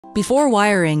Before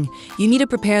wiring, you need to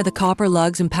prepare the copper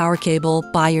lugs and power cable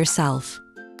by yourself.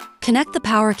 Connect the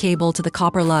power cable to the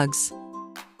copper lugs.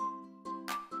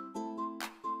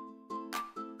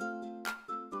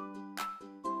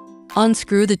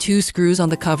 Unscrew the 2 screws on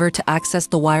the cover to access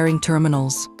the wiring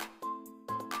terminals.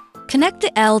 Connect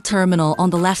the L terminal on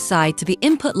the left side to the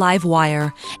input live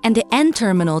wire and the N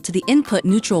terminal to the input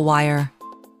neutral wire.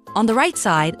 On the right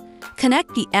side,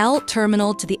 connect the L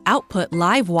terminal to the output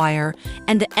live wire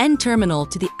and the N terminal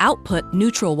to the output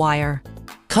neutral wire.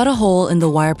 Cut a hole in the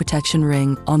wire protection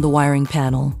ring on the wiring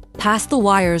panel. Pass the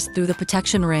wires through the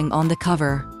protection ring on the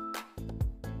cover.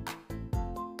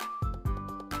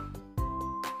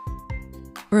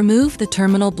 Remove the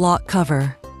terminal block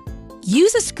cover.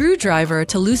 Use a screwdriver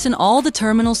to loosen all the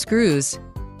terminal screws.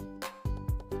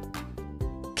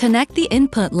 Connect the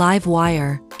input live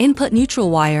wire, input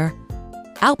neutral wire,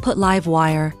 output live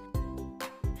wire,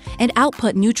 and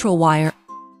output neutral wire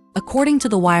according to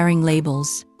the wiring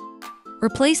labels.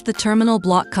 Replace the terminal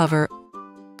block cover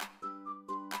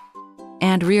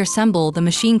and reassemble the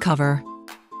machine cover.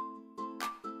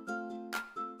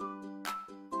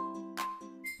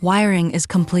 Wiring is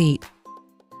complete.